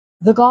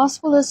The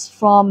Gospel is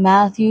from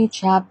Matthew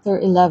chapter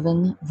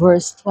 11,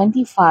 verse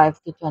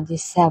 25 to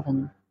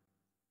 27.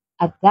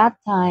 At that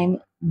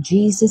time,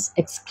 Jesus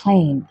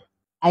exclaimed,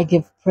 I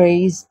give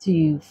praise to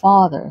you,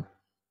 Father,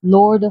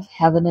 Lord of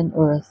heaven and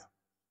earth,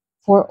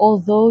 for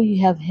although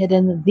you have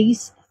hidden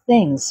these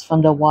things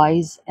from the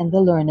wise and the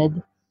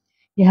learned,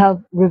 you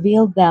have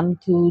revealed them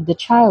to the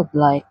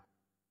childlike.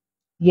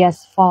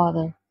 Yes,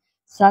 Father,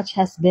 such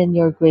has been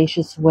your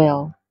gracious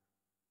will.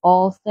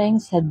 All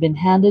things had been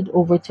handed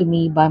over to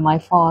me by my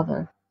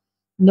Father.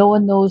 No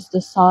one knows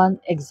the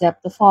Son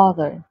except the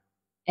Father,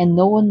 and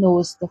no one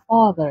knows the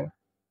Father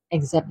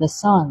except the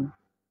Son,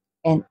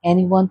 and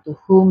anyone to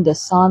whom the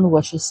Son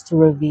wishes to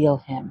reveal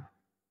him.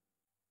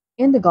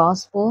 In the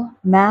Gospel,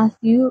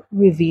 Matthew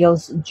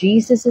reveals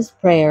Jesus'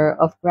 prayer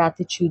of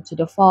gratitude to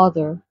the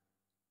Father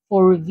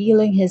for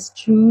revealing his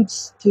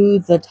truths to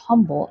the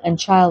humble and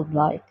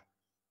childlike,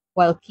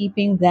 while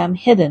keeping them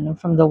hidden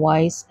from the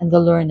wise and the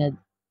learned.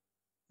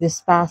 This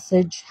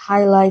passage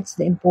highlights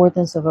the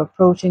importance of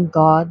approaching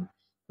God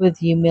with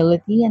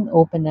humility and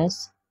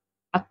openness,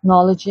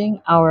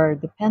 acknowledging our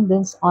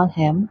dependence on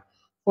Him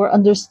for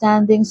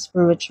understanding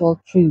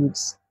spiritual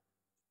truths.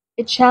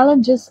 It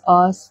challenges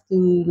us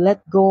to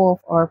let go of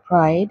our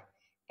pride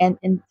and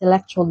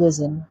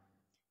intellectualism,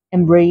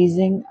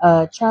 embracing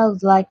a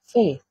childlike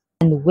faith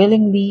and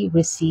willingly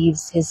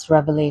receives His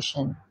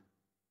revelation.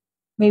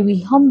 May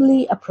we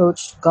humbly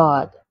approach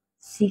God,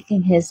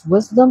 seeking His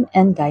wisdom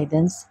and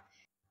guidance,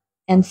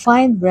 and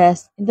find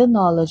rest in the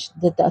knowledge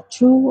that a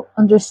true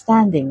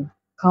understanding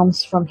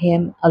comes from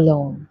Him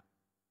alone.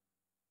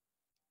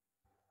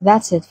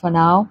 That's it for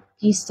now.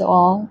 Peace to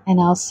all,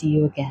 and I'll see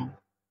you again.